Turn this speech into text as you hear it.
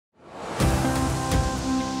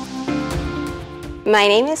My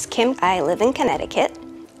name is Kim. I live in Connecticut,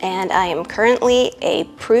 and I am currently a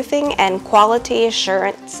proofing and quality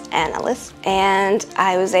assurance analyst. And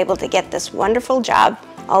I was able to get this wonderful job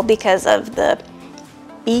all because of the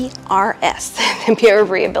BRS, the Bureau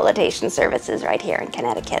of Rehabilitation Services right here in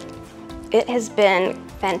Connecticut. It has been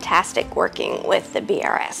fantastic working with the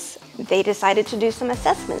BRS. They decided to do some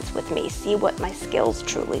assessments with me, see what my skills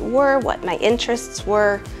truly were, what my interests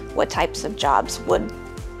were, what types of jobs would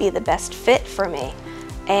be the best fit for me.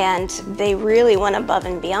 And they really went above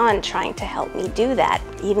and beyond trying to help me do that,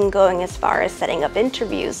 even going as far as setting up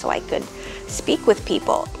interviews so I could speak with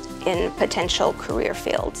people in potential career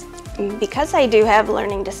fields. Because I do have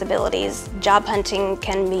learning disabilities, job hunting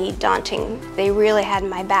can be daunting. They really had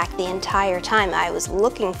my back the entire time I was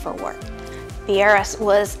looking for work. BRS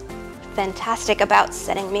was fantastic about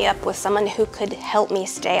setting me up with someone who could help me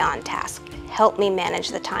stay on task, help me manage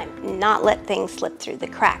the time, not let things slip through the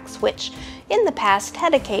cracks, which in the past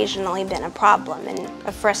had occasionally been a problem and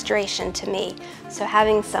a frustration to me. So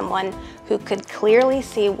having someone who could clearly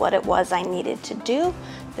see what it was I needed to do,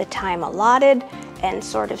 the time allotted, and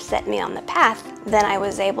sort of set me on the path, then I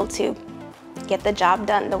was able to get the job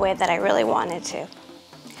done the way that I really wanted to.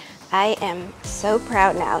 I am so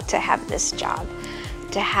proud now to have this job,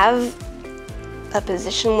 to have a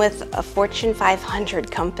position with a Fortune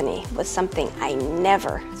 500 company was something I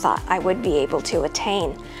never thought I would be able to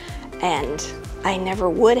attain. And I never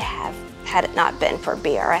would have had it not been for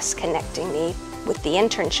BRS connecting me with the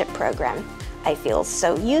internship program. I feel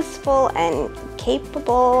so useful and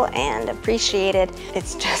capable and appreciated.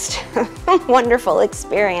 It's just a wonderful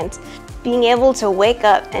experience. Being able to wake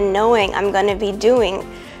up and knowing I'm going to be doing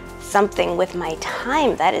something with my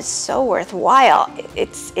time that is so worthwhile,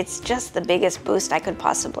 it's just the biggest boost I could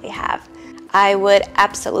possibly have. I would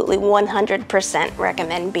absolutely 100%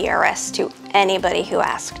 recommend BRS to anybody who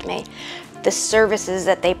asked me. The services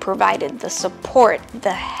that they provided, the support,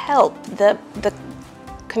 the help, the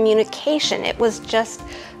communication, it was just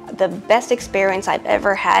the best experience I've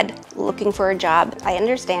ever had looking for a job. I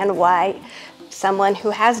understand why someone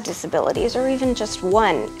who has disabilities, or even just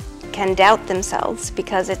one, can doubt themselves,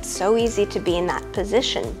 because it's so easy to be in that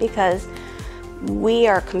position because we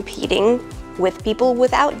are competing with people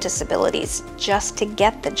without disabilities just to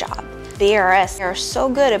get the job. BRS are so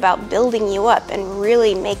good about building you up and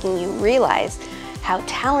really making you realize how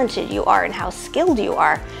talented you are and how skilled you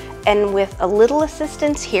are. And with a little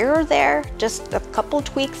assistance here or there, just a couple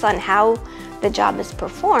tweaks on how the job is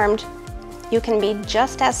performed, you can be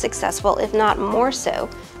just as successful, if not more so,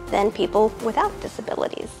 than people without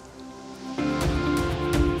disabilities.